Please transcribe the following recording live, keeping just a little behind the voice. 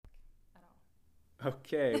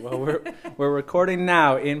Okay, well we're recording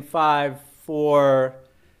now in 5, 4,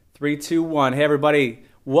 3, 2, 1. Hey everybody,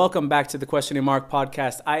 welcome back to the Questioning Mark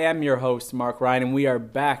podcast. I am your host, Mark Ryan, and we are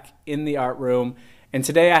back in the art room. And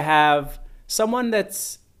today I have someone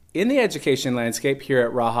that's in the education landscape here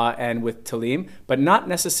at Raha and with Talim, but not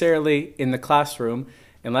necessarily in the classroom,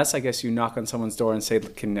 unless I guess you knock on someone's door and say,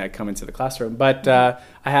 can I come into the classroom? But I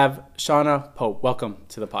have Shauna Pope. Welcome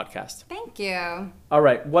to the podcast. Thank you. All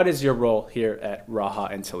right, what is your role here at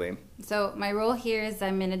Raha and Talim? So my role here is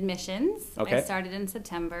I'm in admissions. Okay. I started in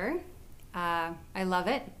September. I love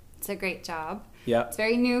it. It's a great job. Yeah. It's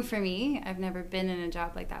very new for me. I've never been in a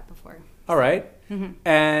job like that before. All right.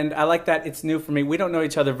 And I like that it's new for me. We don't know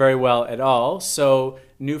each other very well at all. So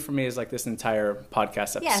new for me is like this entire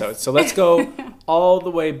podcast episode. Yes. So let's go all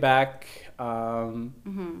the way back.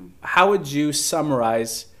 How would you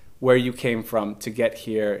summarize where you came from to get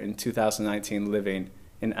here in 2019 living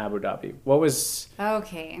in Abu Dhabi? What was...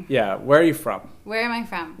 Okay. Yeah, where are you from? Where am I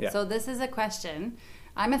from? Yeah. So this is a question.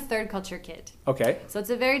 I'm a third culture kid. Okay. So it's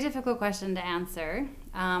a very difficult question to answer.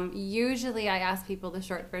 Usually I ask people the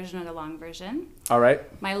short version or the long version. All right.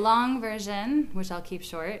 My long version, which I'll keep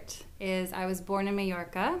short, is I was born in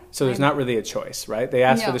Mallorca. So there's not really a choice, right? They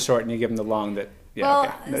ask for No. the short and you give them the long that... Yeah, Well,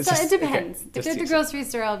 okay. No, so just- it depends. okay, If just they're at the tease. grocery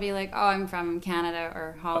store, I'll be like, oh, I'm from Canada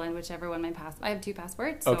or Holland, whichever one my passport. I have two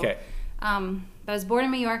passports. So, Okay. But I was born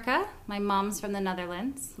in Mallorca. My mom's from the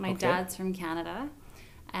Netherlands. My Okay. dad's from Canada.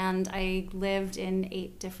 And I lived in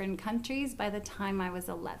 8 different countries by the time I was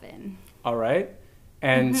 11. All right.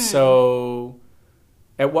 And so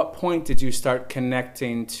at what point did you start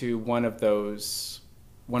connecting to one of those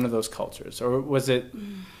cultures? Or was it,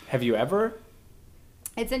 have you ever?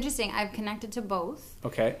 It's interesting. I've connected to both.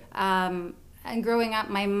 Okay. And growing up,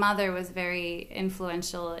 my mother was very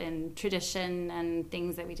influential in tradition and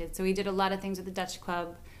things that we did. So we did a lot of things with the Dutch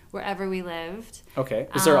Club wherever we lived. Okay.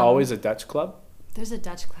 Is there always a Dutch club? There's a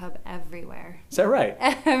Dutch Club everywhere. Is that right?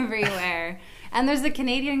 Everywhere. And there's a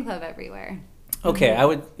Canadian club everywhere. Okay.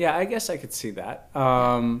 I guess I could see that.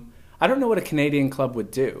 I don't know what a Canadian club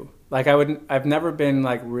would do. Like I've never been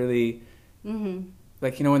like really,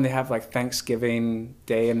 like, you know, when they have like Thanksgiving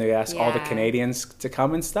Day and they ask all the Yeah. Canadians to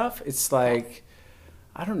come and stuff. It's like,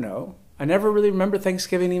 I don't know. I never really remember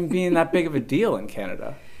Thanksgiving even being that big of a deal in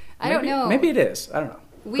Canada. I don't know. Maybe it is. I don't know.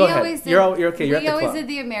 We Go ahead. always did, You're okay. You're at we the always club. did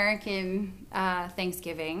the American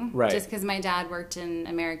Thanksgiving, Right. just because my dad worked in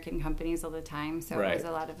American companies all the time, so Right. it was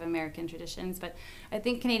a lot of American traditions. But I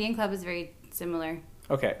think Canadian club is very similar.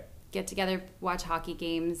 Okay. Get together, watch hockey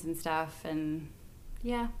games and stuff, and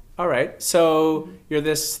yeah. All right. So you're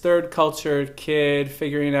this third culture kid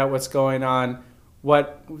figuring out what's going on.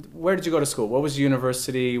 Where did you go to school? What was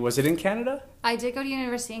university? Was it in Canada? I did go to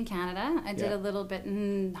university in Canada. I did Yeah. a little bit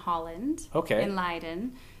in Holland, Okay. in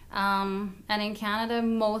Leiden. And in Canada,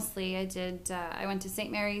 mostly, I went to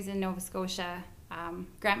St. Mary's in Nova Scotia,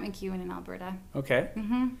 Grant MacEwan in Alberta. Okay.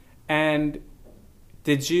 And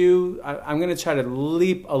did you, I'm going to try to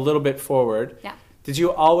leap a little bit forward. Yeah. Did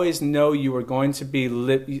you always know you were going to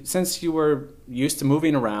be, since you were used to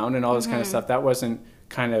moving around and all this kind of stuff, that wasn't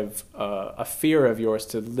kind of a fear of yours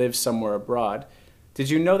to live somewhere abroad. Did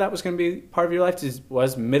you know that was going to be part of your life?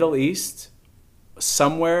 Was Middle East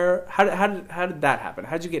somewhere? How did that happen?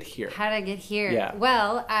 How did you get here? How did I get here? Yeah.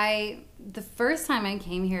 Well, the first time I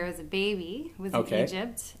came here as a baby was in Okay.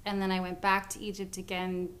 Egypt, and then I went back to Egypt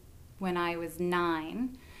again when I was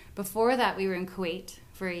 9. Before that, we were in Kuwait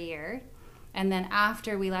for a year. And then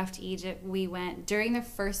after we left Egypt, during the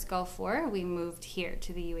first Gulf War, we moved here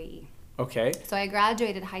to the UAE. Okay. So I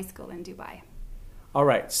graduated high school in Dubai. All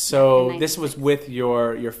right. So in this was 96. with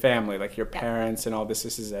your family, like your Yeah. parents and all this.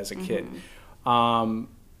 This is as a kid. I'm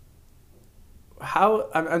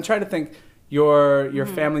trying to think your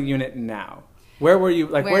family unit now. Where were you?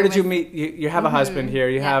 Like, where did you meet? You have a husband here.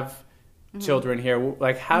 You have children here.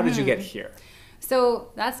 Like, how did you get here? So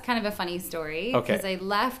that's kind of a funny story. Okay. Because I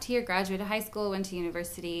left here, graduated high school, went to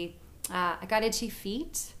university. I got itchy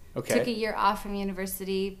feet. Okay. Took a year off from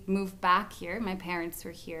university, moved back here. My parents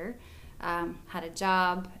were here. Had a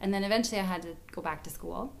job. And then eventually I had to go back to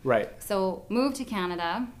school. Right. So moved to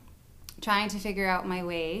Canada, trying to figure out my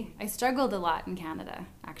way. I struggled a lot in Canada,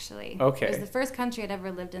 actually. Okay. It was the first country I'd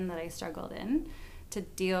ever lived in that I struggled in to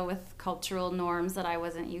deal with cultural norms that I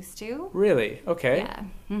wasn't used to. Really? Okay.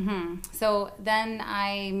 Yeah. So then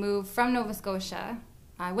I moved from Nova Scotia.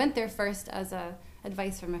 I went there first as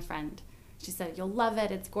advice from a friend. She said, "You'll love it.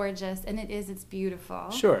 It's gorgeous." And it is. It's beautiful.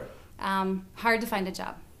 Sure. Hard to find a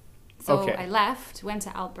job. So Okay. I left, went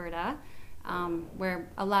to Alberta, where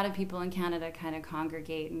a lot of people in Canada kind of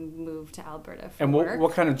congregate and move to Alberta for And work.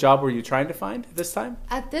 what kind of job were you trying to find this time?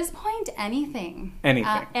 At this point, anything.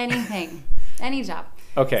 Anything. Anything. Any job.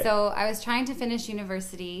 Okay. So I was trying to finish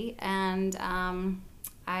university, and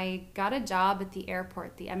I got a job at the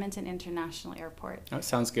airport, the Edmonton International Airport. That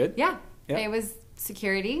sounds good. Yeah. Yeah. It was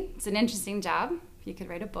security. It's an interesting job. You could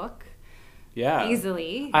write a book Yeah.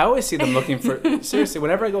 easily. I always see them looking for, seriously,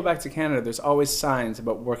 whenever I go back to Canada, there's always signs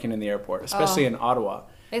about working in the airport, especially in Ottawa.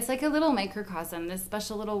 It's like a little microcosm, this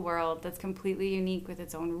special little world that's completely unique with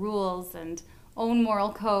its own rules and own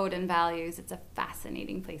moral code and values. It's a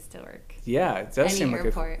fascinating place to work. Yeah, it does Any seem like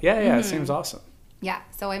airport. it seems awesome. Yeah,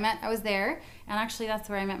 so I was there, and actually that's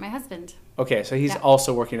where I met my husband. Okay, so he's Yeah.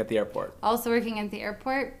 also working at the airport. Also working at the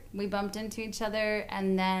airport, we bumped into each other,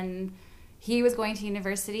 and then he was going to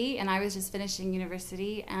university, and I was just finishing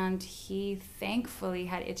university, and he thankfully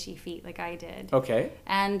had itchy feet like I did. Okay,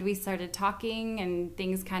 And we started talking, and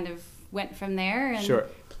things kind of went from there. And sure.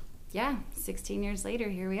 yeah, 16 years later,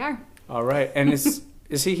 here we are. All right, and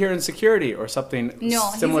is he here in security or something No,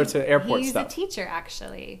 similar to airport he's stuff? a teacher,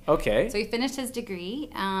 actually. Okay, So he finished his degree,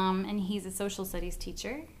 and he's a social studies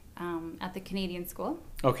teacher at the Canadian School.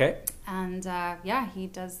 okay. And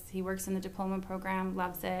he works in the diploma program,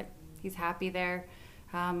 loves it. He's happy there.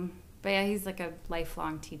 But yeah, he's like a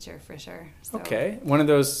lifelong teacher for sure. So. Okay, one of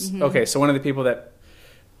those. Mm-hmm. Okay, so one of the people that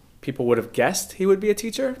people would have guessed he would be a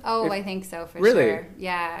teacher. Oh, I think so for Really? sure.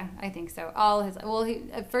 Yeah, I think so.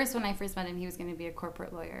 At first when I first met him, he was going to be a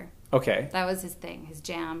corporate lawyer. Okay, That was his thing, his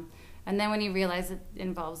jam. And then when he realized it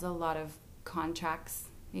involves a lot of contracts,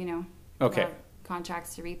 a lot Okay. of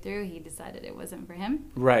contracts to read through, he decided it wasn't for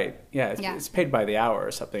him. right. Yeah, Yeah. it's paid by the hour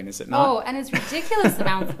or something, is it not? Oh, and it's ridiculous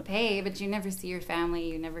amounts of pay, but you never see your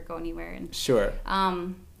family, you never go anywhere. And Sure.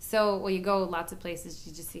 you go lots of places,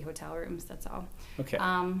 you just see hotel rooms, that's all. Okay.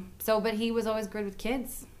 But he was always good with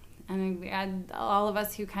kids. And we had all of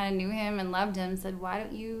us who kind of knew him and loved him said, why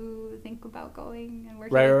don't you think about going and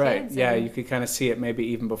working with Right. kids? Yeah, And- you could kind of see it maybe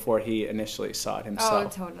even before he initially saw it Oh,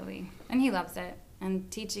 himself. totally. And he loves it. And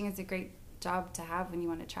teaching is a great job to have when you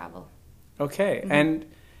want to travel. Okay, Mm-hmm. and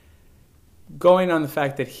going on the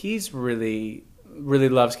fact that he's really, really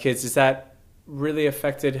loves kids, is that really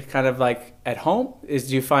affected kind of like at home? Do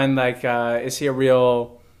you find like, is he a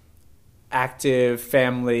real active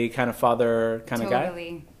family kind of father kind of guy?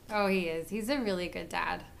 Totally. Oh, he is. He's a really good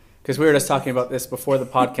dad. Because we were just talking about this before the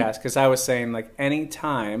podcast, because I was saying like any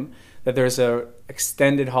time that there's a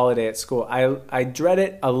extended holiday at school, I dread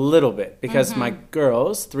it a little bit because my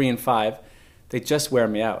girls, 3 and 5, they just wear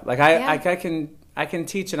me out. Like I can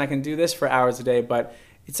teach and I can do this for hours a day, but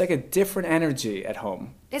it's like a different energy at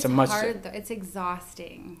home. It's a much hard, though. It's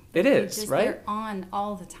exhausting. It is, Just, right? They're on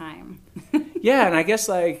all the time. Yeah, and I guess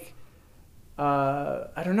like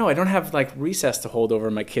I don't know. I don't have like recess to hold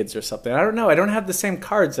over my kids or something. I don't know. I don't have the same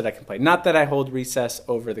cards that I can play. Not that I hold recess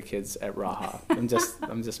over the kids at Raha.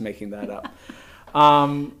 I'm just making that up.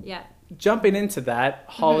 Yeah. Jumping into that,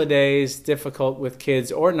 holidays, difficult with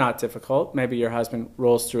kids or not difficult. Maybe your husband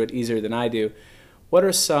rolls through it easier than I do. What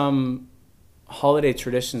are some holiday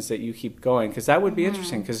traditions that you keep going? Because that would be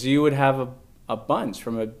interesting, because you would have a bunch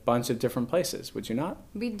from a bunch of different places, would you not?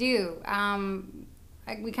 We do.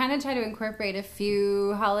 We kind of try to incorporate a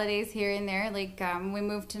few holidays here and there. Like when we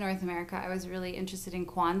moved to North America, I was really interested in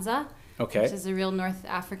Kwanzaa, Okay. which is a real North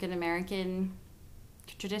African American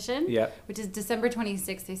tradition. Yeah. Which is December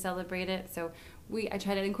 26th. They celebrate it, so I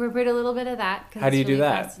try to incorporate a little bit of that. How do you do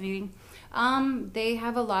that? Fascinating. They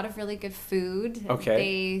have a lot of really good food. Okay.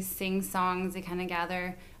 They sing songs. They kind of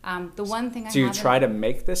gather. The one thing Do you try to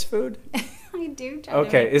make this food? I do try to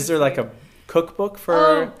Okay. make Is this there like food. a cookbook for?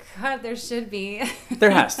 Oh God, there should be.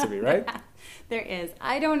 There has to be, right? Yeah, there is.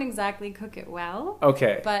 I don't exactly cook it well.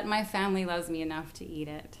 Okay. But my family loves me enough to eat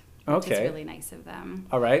it. Which Okay. is really nice of them.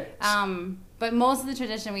 All right. But most of the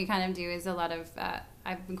tradition we kind of do is a lot of.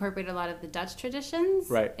 I've incorporated a lot of the Dutch traditions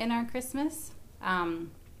Right. in our Christmas.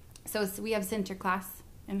 So we have Sinterklaas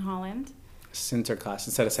in Holland. Sinterklaas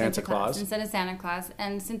instead of Santa Claus. Instead of Santa Claus.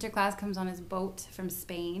 And Sinterklaas comes on his boat from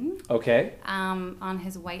Spain Okay. on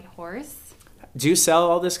his white horse. Do you sell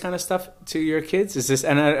all this kind of stuff to your kids? Is this,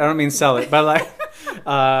 and I don't mean sell it, but like,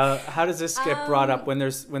 how does this get brought up when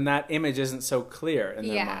that image isn't so clear in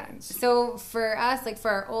their minds? So for us, like for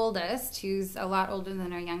our oldest, who's a lot older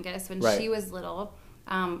than our youngest, when Right. she was little,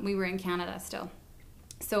 we were in Canada still.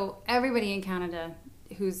 So everybody in Canada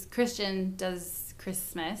who's Christian does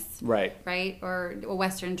Christmas, Right. right? Or a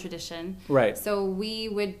Western tradition. Right. So we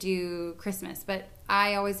would do Christmas, but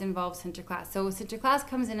I always involve Sinterklaas. So Sinterklaas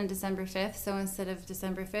comes in on December 5th. So instead of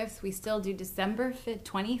December 5th, we still do December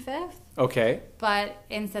 25th. Okay. But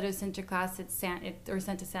instead of Sinterklaas, instead of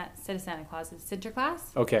Santa Claus, it's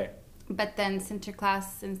Sinterklaas. Okay. But then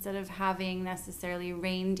Sinterklaas, instead of having necessarily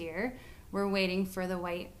reindeer, we're waiting for the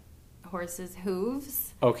white horse's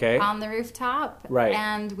hooves Okay. on the rooftop. Right.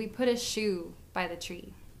 And we put a shoe by the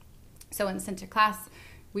tree. So in Sinterklaas,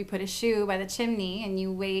 we put a shoe by the chimney, and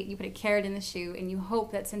you put a carrot in the shoe, and you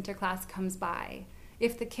hope that Sinterklaas comes by.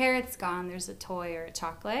 If the carrot's gone, there's a toy or a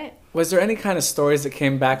chocolate. Was there any kind of stories that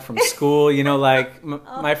came back from school? You know, like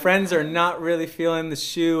my friends are not really feeling the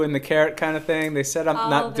shoe and the carrot kind of thing. They said I'm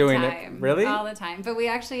not doing it. Really? All the time. But we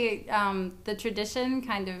actually, the tradition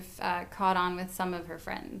kind of caught on with some of her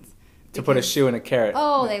friends. To put a shoe and a carrot.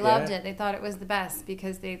 Oh, they loved it. They thought it was the best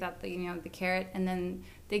because they thought that, the carrot, and then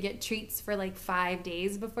they get treats for like 5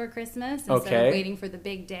 days before Christmas instead of waiting for the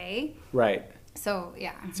big day. Right. So,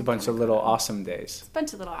 yeah. It's a bunch of little awesome days. It's a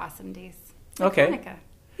bunch of little awesome days. Like Hanukkah.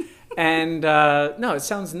 And, no, it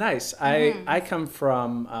sounds nice. I come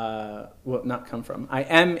from, I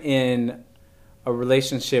am in a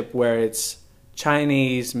relationship where it's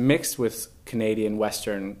Chinese mixed with Canadian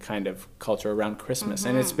Western kind of culture around Christmas.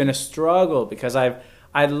 And it's been a struggle because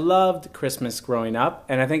I loved Christmas growing up.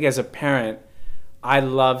 And I think as a parent, I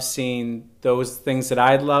love seeing those things that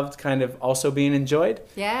I loved kind of also being enjoyed.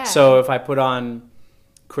 Yeah. So if I put on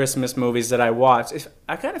Christmas movies that I watch,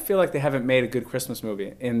 I kind of feel like they haven't made a good Christmas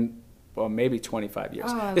movie in, well, maybe 25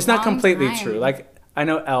 years. It's not completely true. Like, I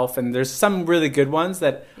know Elf, and there's some really good ones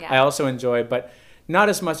that I also enjoy, but not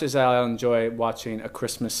as much as I'll enjoy watching A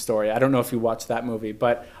Christmas Story. I don't know if you watch that movie,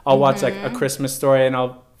 but I'll watch like A Christmas Story, and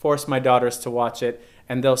I'll force my daughters to watch it,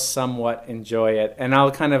 and they'll somewhat enjoy it. And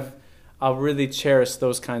I'll really cherish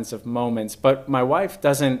those kinds of moments. But my wife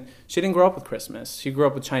she didn't grow up with Christmas. She grew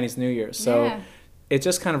up with Chinese New Year. So it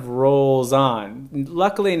just kind of rolls on.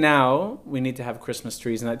 Luckily now, we need to have Christmas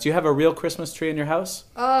trees. And do you have a real Christmas tree in your house?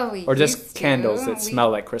 Oh, we Or just used candles to. that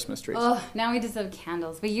smell like Christmas trees? Oh, now we just have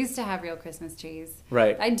candles. We used to have real Christmas trees.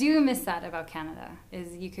 Right. I do miss that about Canada,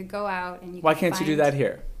 is you could go out and you Why can't you do that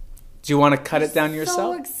here? Do you want to cut it down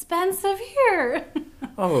yourself? It's so expensive here.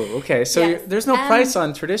 Oh, okay. So there's no price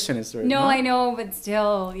on tradition, is there? No, I know, but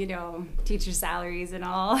still, teacher salaries and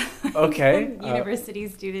all. Okay. University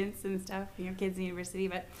students and stuff, kids in university.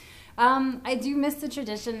 But I do miss the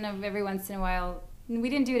tradition of every once in a while. We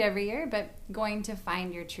didn't do it every year, but going to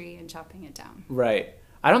find your tree and chopping it down. Right.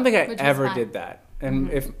 I don't think I ever did that.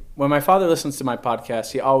 And when my father listens to my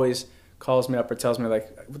podcast, he always calls me up or tells me,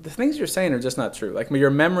 like, the things you're saying are just not true. Like,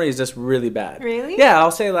 your memory is just really bad. Really? Yeah,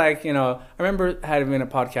 I'll say, like, I remember having a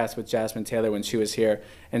podcast with Jasmine Taylor when she was here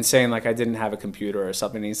and saying, like, I didn't have a computer or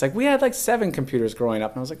something. And he's like, we had, like, 7 computers growing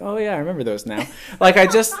up. And I was like, oh, yeah, I remember those now. Like,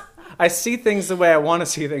 I see things the way I want to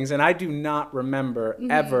see things, and I do not remember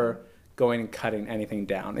ever going and cutting anything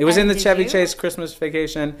down. It was in the Chevy Chase Christmas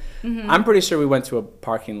Vacation. I'm pretty sure we went to a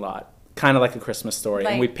parking lot, kind of like A Christmas Story,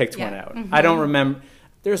 and we picked one out. I don't remember.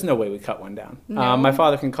 There's no way we cut one down. No. My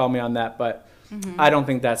father can call me on that, but I don't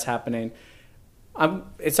think that's happening.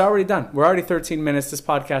 It's already done. We're already 13 minutes. This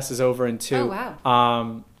podcast is over in 2. Oh,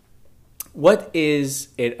 wow. What is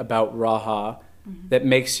it about Raha that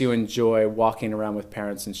makes you enjoy walking around with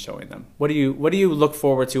parents and showing them? What do you look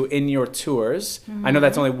forward to in your tours? I know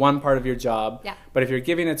that's only one part of your job, but if you're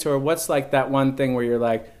giving a tour, what's like that one thing where you're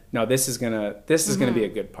like, no, this is gonna be a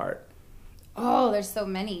good part? Oh, there's so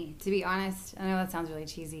many, to be honest. I know that sounds really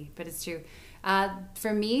cheesy, but it's true.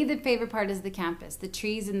 For me, the favorite part is the campus, the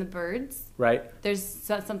trees and the birds. Right. There's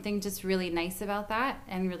something just really nice about that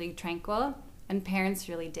and really tranquil, and parents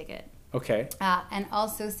really dig it. Okay. And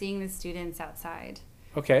also seeing the students outside.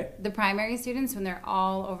 Okay. The primary students, when they're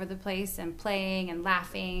all over the place and playing and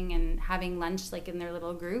laughing and having lunch like in their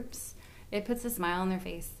little groups, it puts a smile on their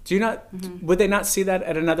face. Do you not? Would they not see that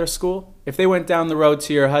at another school? If they went down the road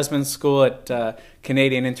to your husband's school at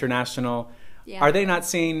Canadian International, are they not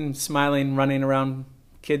seeing smiling, running around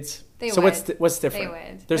kids? They would. What's different?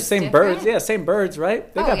 They would. There's same birds. Yeah, same birds,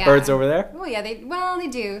 right? They got birds over there. Oh yeah, they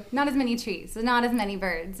do. Not as many trees, so not as many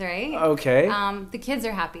birds, right? Okay. The kids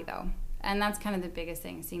are happy though, and that's kind of the biggest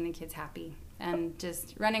thing: seeing the kids happy and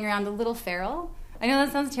just running around a little feral. I know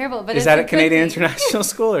that sounds terrible, but is that at Canadian International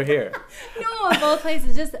School or here? No, both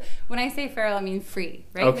places. Just when I say feral, I mean free,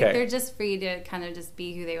 right? Okay. Like they're just free to kind of just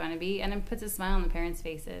be who they want to be, and it puts a smile on the parents'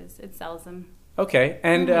 faces. It sells them. Okay,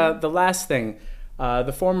 and the last thing,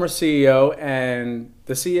 the former CEO and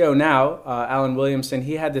the CEO now, Alan Williamson,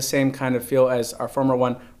 he had the same kind of feel as our former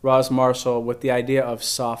one, Roz Marshall with the idea of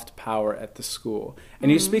soft power at the school.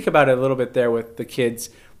 And you speak about it a little bit there with the kids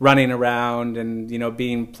running around and, you know,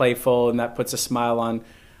 being playful, and that puts a smile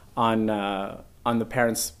on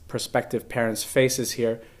the prospective parents' faces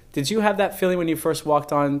here. Did you have that feeling when you first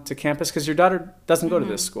walked on to campus? Because your daughter doesn't go to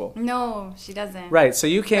this school. No, she doesn't. Right. So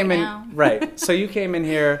you came Right in now. right. So you came in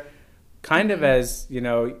here kind of as, you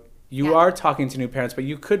know, you are talking to new parents, but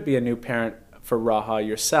you could be a new parent for Raha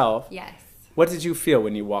yourself. Yes. What did you feel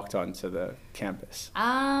when you walked onto the campus?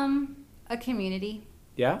 A community,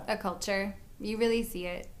 Yeah? a culture. You really see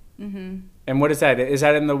it. And what is that? Is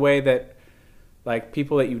that in the way that, like,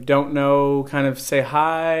 people that you don't know kind of say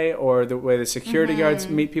hi, or the way the security guards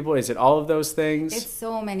meet people? Is it all of those things? It's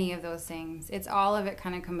so many of those things. It's all of it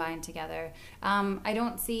kind of combined together. I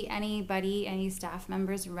don't see any staff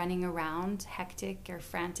members running around hectic or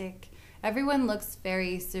frantic. Everyone looks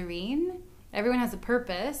very serene. Everyone has a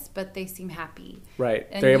purpose, but they seem happy. Right.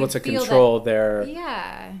 And They're able you to feel control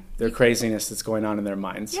that- their craziness that's going on in their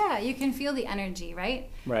minds. Yeah, you can feel the energy, right?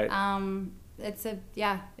 Right.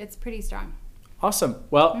 It's pretty strong. Awesome.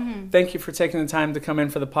 Well, thank you for taking the time to come in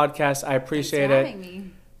for the podcast. I appreciate Thanks for it. having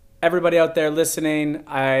me. Everybody out there listening,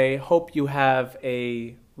 I hope you have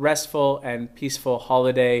a restful and peaceful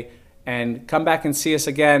holiday, and come back and see us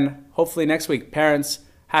again, hopefully next week. Parents,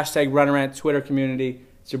 #RunArant Twitter community.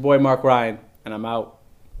 It's your boy Mark Ryan, and I'm out.